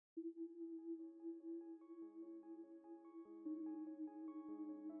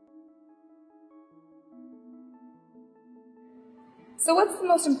So what's the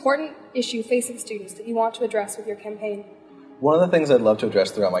most important issue facing students that you want to address with your campaign? One of the things I'd love to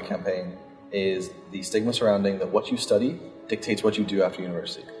address throughout my campaign is the stigma surrounding that what you study dictates what you do after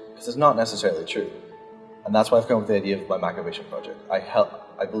university, because it's not necessarily true. And that's why I've come up with the idea of my Macavation project.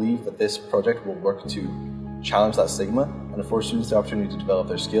 I believe that this project will work to challenge that stigma and afford students the opportunity to develop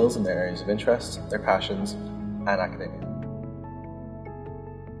their skills in their areas of interest, their passions, and academia.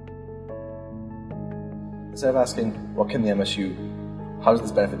 Instead of asking, what can the MSU, how does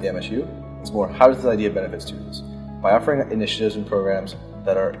this benefit the MSU? It's more, how does this idea benefit students? By offering initiatives and programs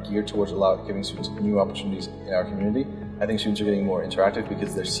that are geared towards giving students new opportunities in our community, I think students are getting more interactive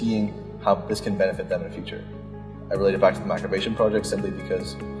because they're seeing how this can benefit them in the future. I relate it back to the Macavation project simply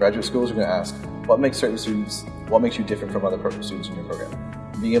because graduate schools are going to ask, what makes you different from other students in your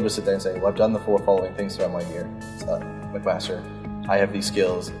program? Being able to sit there and say, well, I've done the 4 following things throughout my year, McMaster, I have these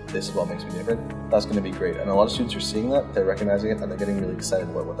skills, this is what makes me different, that's going to be great. And a lot of students are seeing that, they're recognizing it, and they're getting really excited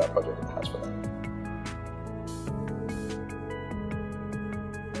about what that project has for them.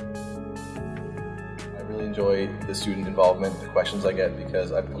 I really enjoy the student involvement, the questions I get,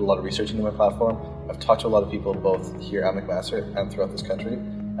 because I've put a lot of research into my platform. I've talked to a lot of people both here at McMaster and throughout this country,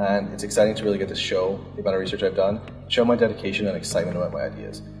 and it's exciting to really get to show the amount of research I've done, show my dedication and excitement about my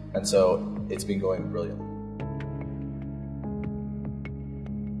ideas. And so it's been going brilliantly.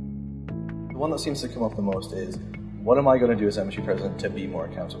 The one that seems to come up the most is, what am I going to do as MSU president to be more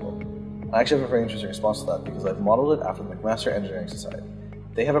accountable? I actually have a very interesting response to that because I've modeled it after the McMaster Engineering Society.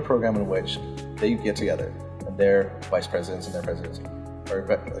 They have a program in which they get together and their vice presidents and their presidents,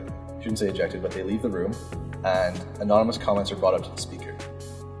 or I shouldn't say ejected, but they leave the room and anonymous comments are brought up to the speaker.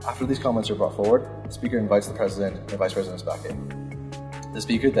 After these comments are brought forward, the speaker invites the president and the vice presidents back in. The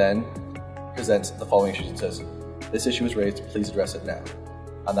speaker then presents the following issues and says, this issue is raised, please address it now.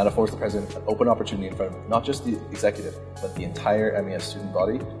 And that affords the president an open opportunity in front of not just the executive, but the entire MES student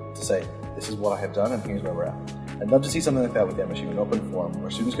body to say, this is what I have done and here's where we're at. I'd love to see something like that with the MSU, an open forum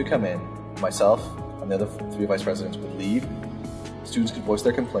where students could come in, myself and the other 3 vice presidents would leave, students could voice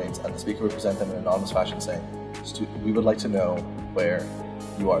their complaints, and the speaker would present them in an anonymous fashion saying, we would like to know where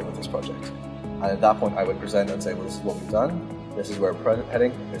you are with this project. And at that point I would present and say, well, this is what we've done, this is where we're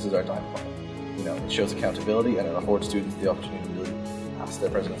heading, this is our time plan. It shows accountability and it affords students the opportunity to really ask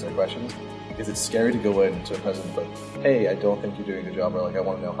their presidents their questions, because it's scary to go in to a president like, hey, I don't think you're doing a good job, or like, I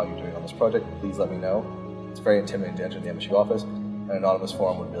want to know how you're doing on this project, please let me know. It's very intimidating to enter the MSU office, and an anonymous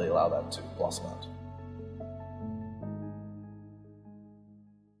forum would really allow that to blossom out.